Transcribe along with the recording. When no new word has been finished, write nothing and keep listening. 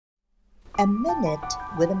A Minute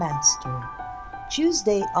with the Master.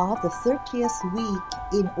 Tuesday of the 30th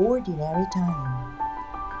week in Ordinary Time.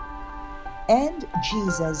 And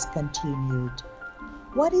Jesus continued,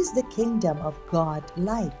 "What is the kingdom of God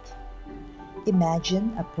like?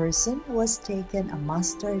 Imagine a person who has taken a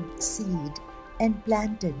mustard seed and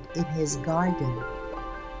planted in his garden."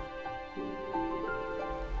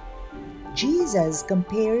 Jesus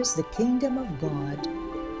compares the kingdom of God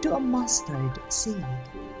to a mustard seed.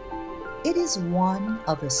 It is one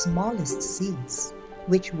of the smallest seeds,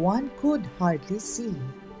 which one could hardly see.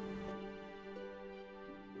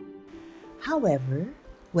 However,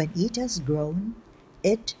 when it has grown,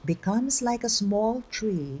 it becomes like a small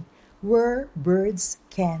tree where birds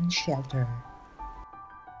can shelter.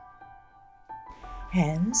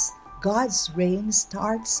 Hence, God's reign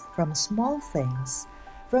starts from small things,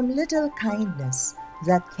 from little kindness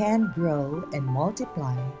that can grow and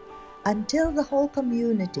multiply until the whole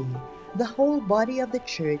community, the whole body of the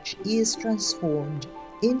church is transformed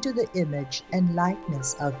into the image and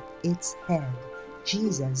likeness of its head,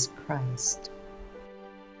 Jesus Christ.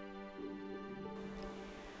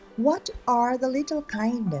 What are the little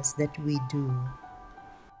kindness that we do?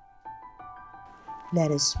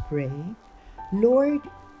 Let us pray. Lord,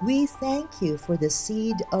 we thank you for the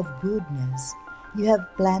seed of goodness you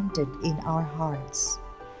have planted in our hearts.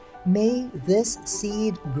 May this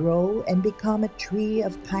seed grow and become a tree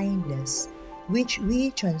of kindness, which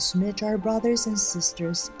we transmit our brothers and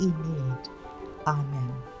sisters in need.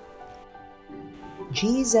 Amen.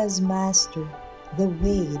 Jesus, Master, the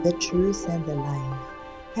way, the truth, and the life,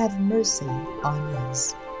 have mercy on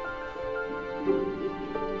us.